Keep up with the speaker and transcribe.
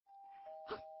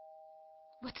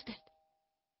What's that?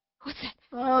 What's that?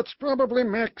 It's probably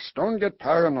Mix. Don't get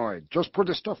paranoid. Just put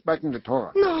the stuff back in the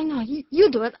Torah. No, you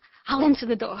do it. I'll answer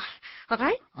the door. All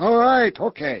right? All right,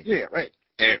 okay. Here, wait.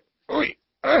 Wait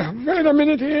a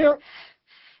minute here.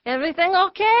 Everything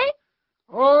okay?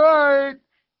 All right.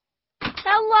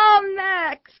 Hello,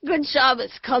 Max. Good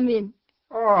Shabbos. Come in.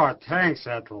 Oh, thanks,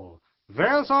 Ethel.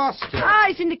 Where's Oscar?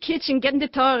 He's in the kitchen getting the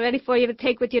Torah ready for you to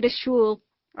take with you to shul.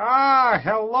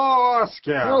 Hello,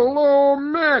 Oscar. Hello,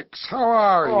 Mix. How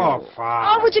are you? Oh, fine.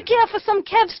 Oh, would you care for some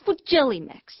calf's foot jelly,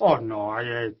 Max? Oh, no,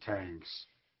 I ate, thanks.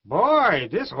 Boy,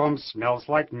 this room smells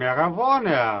like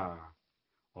marijuana.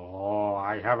 Oh,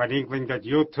 I have an inkling that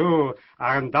you two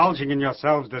are indulging in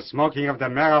yourselves the smoking of the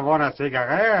marijuana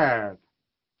cigarette.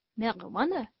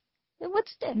 Marijuana?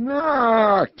 What's that?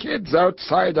 Nah, kids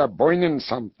outside are burning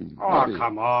something. Oh, Maybe.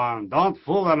 come on. Don't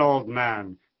fool an old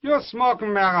man. You're smoking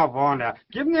marijuana.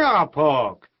 Give me a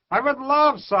poke. I would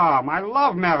love some. I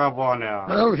love marijuana.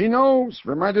 Well, he knows.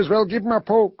 We might as well give him a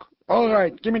poke. All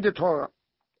right, give me the Torah.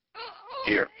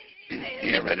 Here,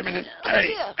 wait a minute.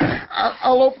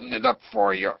 I'll open it up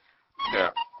for you.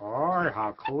 There. Oh,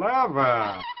 how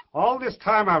clever. All this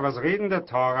time I was reading the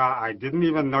Torah, I didn't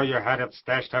even know you had it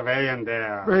stashed away in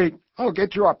there. Wait, I'll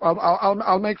get you up.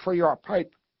 I'll make for you a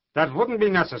pipe. That wouldn't be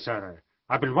necessary.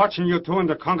 I've been watching you two in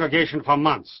the congregation for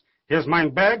months. Here's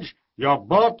mein badge. You're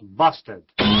both busted.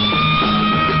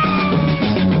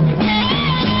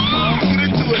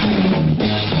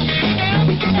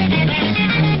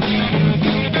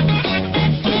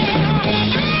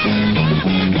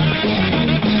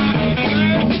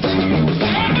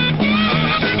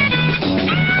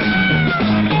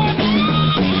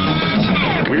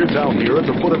 We're down here at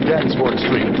the foot of Gansford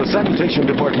Street at the Sanitation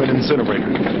Department incinerator.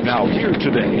 Now, here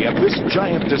today at this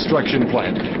giant destruction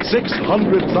plant,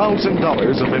 $600,000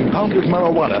 of impounded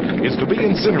marijuana is to be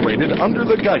incinerated under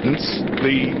the guidance,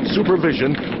 the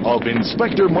supervision of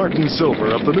Inspector Martin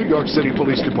Silver of the New York City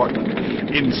Police Department.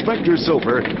 Inspector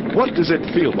Silver, what does it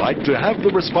feel like to have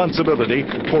the responsibility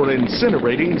for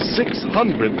incinerating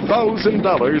 $600,000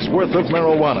 worth of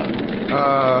marijuana?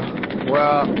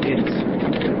 Well, it's,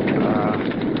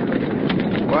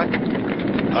 what?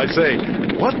 I say,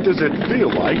 what does it feel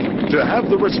like to have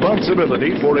the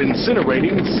responsibility for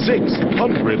incinerating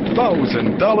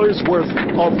 $600,000 worth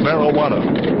of marijuana?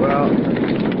 Well,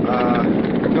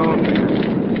 no,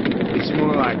 it's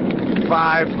more like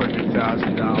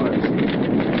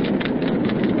 $500,000.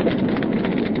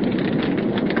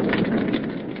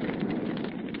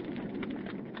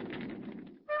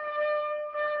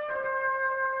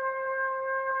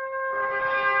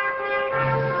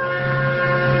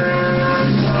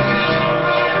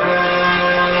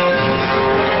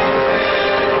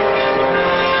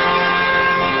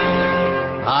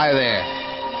 Hi there.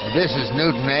 This is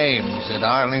Newton Ames at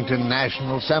Arlington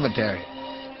National Cemetery.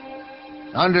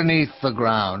 Underneath the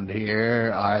ground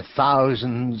here are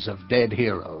thousands of dead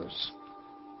heroes.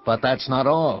 But that's not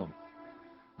all.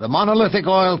 The Monolithic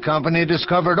Oil Company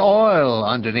discovered oil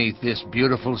underneath this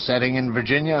beautiful setting in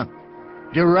Virginia,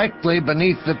 directly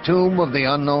beneath the tomb of the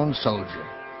unknown soldier.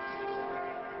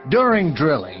 During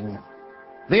drilling,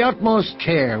 the utmost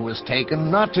care was taken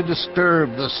not to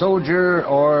disturb the soldier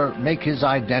or make his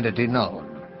identity known.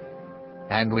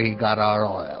 And we got our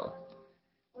oil.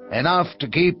 Enough to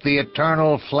keep the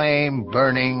eternal flame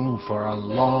burning for a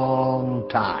long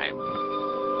time.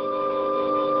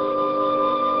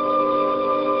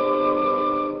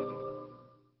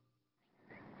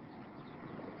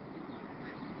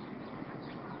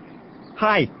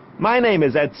 Hi, my name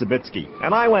is Ed Sabitsky,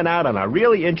 and I went out on a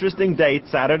really interesting date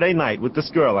Saturday night with this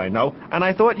girl I know, and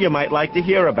I thought you might like to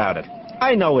hear about it.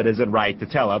 I know it isn't right to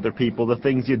tell other people the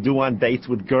things you do on dates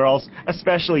with girls,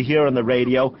 especially here on the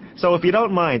radio, so if you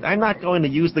don't mind, I'm not going to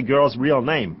use the girl's real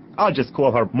name. I'll just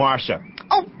call her Marcia.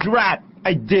 Oh, drat!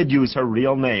 I did use her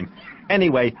real name.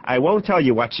 Anyway, I won't tell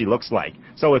you what she looks like,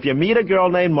 so if you meet a girl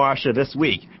named Marcia this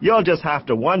week, you'll just have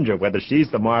to wonder whether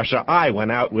she's the Marcia I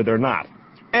went out with or not.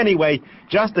 Anyway,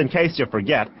 just in case you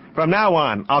forget, from now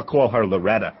on, I'll call her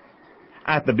Loretta.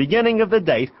 At the beginning of the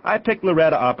date, I picked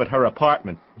Loretta up at her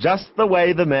apartment, just the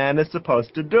way the man is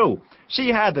supposed to do. She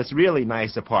had this really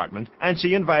nice apartment, and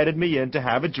she invited me in to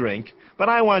have a drink, but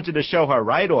I wanted to show her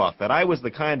right off that I was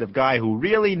the kind of guy who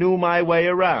really knew my way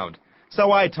around.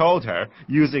 So I told her,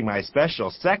 using my special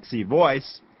sexy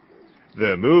voice,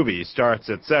 "The movie starts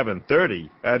at 7:30,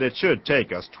 and it should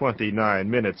take us 29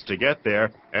 minutes to get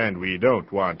there, and we don't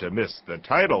want to miss the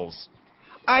titles."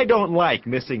 I don't like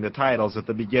missing the titles at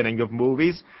the beginning of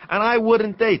movies, and I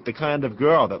wouldn't date the kind of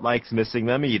girl that likes missing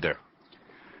them either.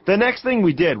 The next thing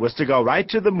we did was to go right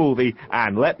to the movie,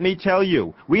 and let me tell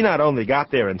you, we not only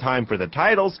got there in time for the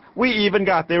titles, we even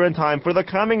got there in time for the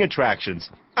coming attractions.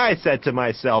 I said to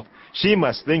myself, she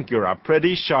must think you're a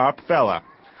pretty sharp fella.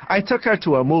 I took her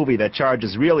to a movie that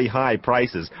charges really high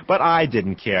prices, but I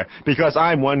didn't care, because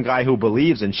I'm one guy who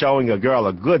believes in showing a girl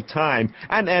a good time,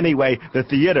 and anyway, the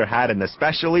theater had an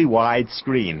especially wide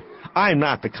screen. I'm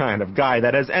not the kind of guy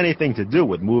that has anything to do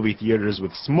with movie theaters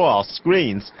with small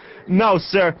screens. No,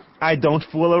 sir, I don't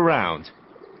fool around.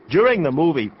 During the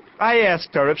movie, I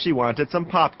asked her if she wanted some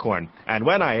popcorn, and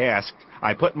when I asked,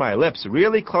 I put my lips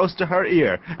really close to her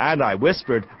ear, and I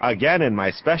whispered, again in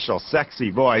my special sexy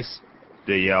voice,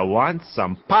 "Do you want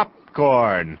some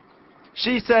popcorn?"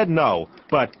 She said no,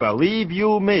 but believe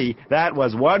you me, that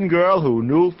was one girl who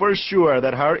knew for sure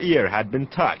that her ear had been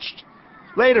touched.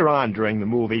 Later on during the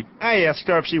movie, I asked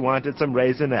her if she wanted some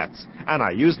raisinets, and I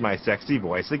used my sexy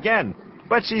voice again.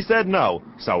 But she said no,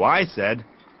 so I said,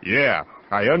 "Yeah,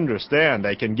 I understand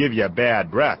they can give you bad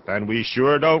breath, and we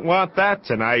sure don't want that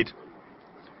tonight."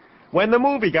 When the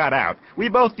movie got out, we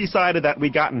both decided that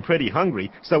we'd gotten pretty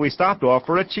hungry, so we stopped off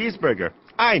for a cheeseburger.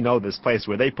 I know this place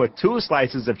where they put 2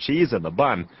 slices of cheese in the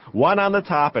bun, one on the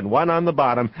top and one on the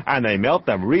bottom, and they melt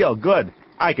them real good.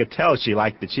 I could tell she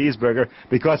liked the cheeseburger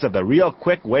because of the real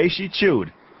quick way she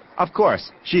chewed. Of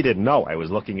course, she didn't know I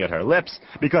was looking at her lips,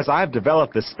 because I've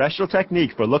developed this special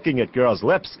technique for looking at girls'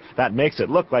 lips that makes it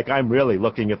look like I'm really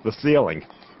looking at the ceiling.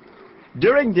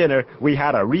 During dinner, we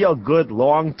had a real good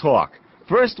long talk.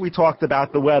 First, we talked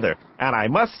about the weather, and I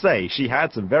must say she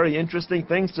had some very interesting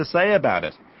things to say about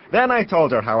it. Then I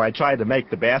told her how I tried to make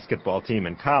the basketball team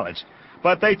in college,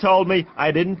 but they told me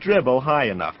I didn't dribble high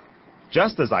enough.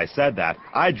 Just as I said that,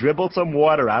 I dribbled some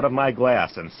water out of my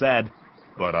glass and said,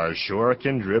 "But I sure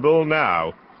can dribble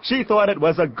now." She thought it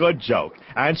was a good joke,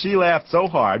 and she laughed so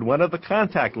hard one of the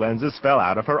contact lenses fell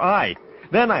out of her eye.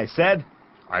 Then I said,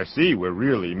 "I see we're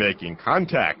really making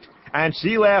contact." And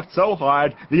she laughed so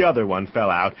hard the other one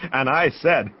fell out, and I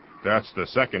said, "That's the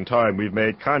second time we've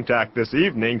made contact this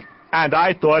evening." And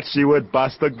I thought she would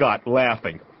bust a gut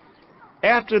laughing.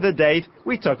 After the date,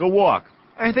 we took a walk.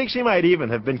 I think she might even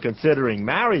have been considering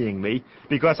marrying me,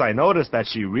 because I noticed that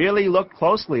she really looked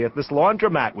closely at this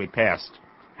laundromat we passed.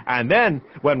 And then,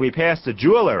 when we passed a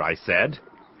jeweler, I said,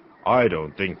 "I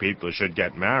don't think people should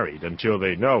get married until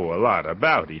they know a lot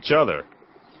about each other."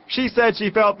 She said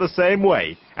she felt the same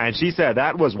way, and she said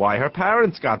that was why her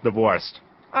parents got divorced.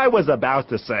 I was about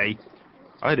to say,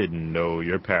 "I didn't know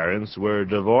your parents were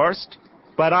divorced,"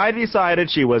 but I decided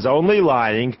she was only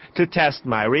lying to test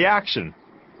my reaction.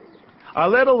 A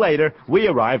little later, we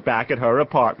arrived back at her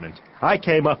apartment. I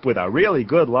came up with a really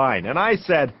good line, and I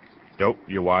said, "Don't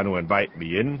you want to invite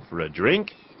me in for a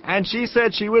drink?" And she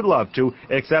said she would love to,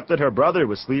 except that her brother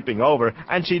was sleeping over,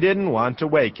 and she didn't want to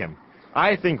wake him.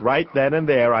 I think right then and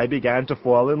there I began to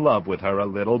fall in love with her a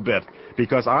little bit,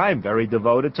 because I'm very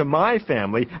devoted to my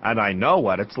family, and I know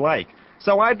what it's like.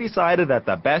 So I decided that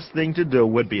the best thing to do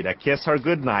would be to kiss her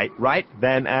goodnight right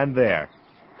then and there.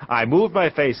 I moved my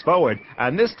face forward,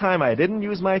 and this time I didn't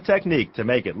use my technique to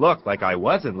make it look like I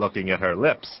wasn't looking at her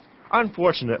lips.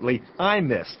 Unfortunately, I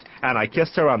missed, and I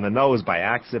kissed her on the nose by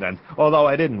accident, although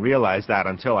I didn't realize that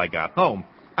until I got home.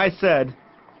 I said,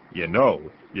 "You know,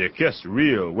 you kissed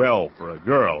real well for a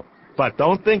girl." But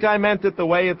don't think I meant it the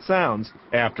way it sounds.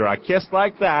 After a kiss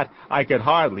like that, I could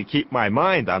hardly keep my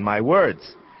mind on my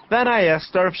words. Then I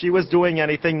asked her if she was doing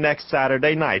anything next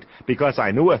Saturday night, because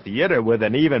I knew a theater with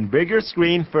an even bigger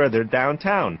screen further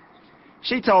downtown.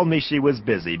 She told me she was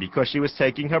busy because she was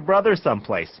taking her brother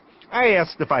someplace. I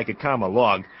asked if I could come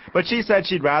along, but she said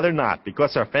she'd rather not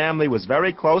because her family was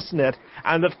very close-knit,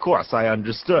 and of course I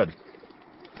understood.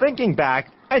 Thinking back,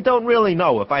 I don't really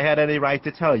know if I had any right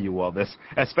to tell you all this,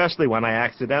 especially when I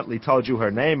accidentally told you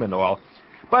her name and all.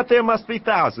 But there must be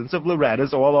thousands of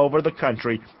Lorettas all over the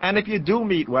country, and if you do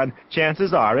meet one,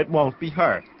 chances are it won't be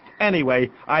her. Anyway,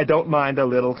 I don't mind a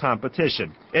little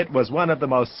competition. It was one of the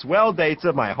most swell dates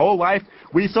of my whole life.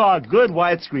 We saw a good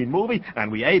widescreen movie, and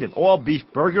we ate an all-beef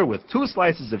burger with 2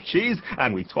 slices of cheese,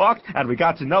 and we talked, and we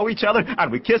got to know each other,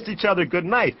 and we kissed each other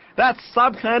goodnight. That's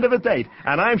some kind of a date,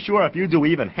 and I'm sure if you do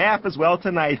even half as well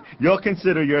tonight, you'll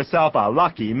consider yourself a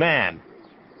lucky man.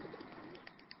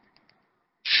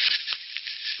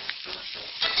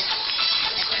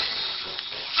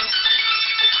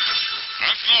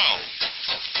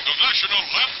 The National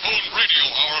Lampoon Radio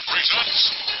Hour presents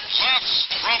Laughs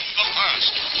from the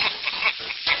Past.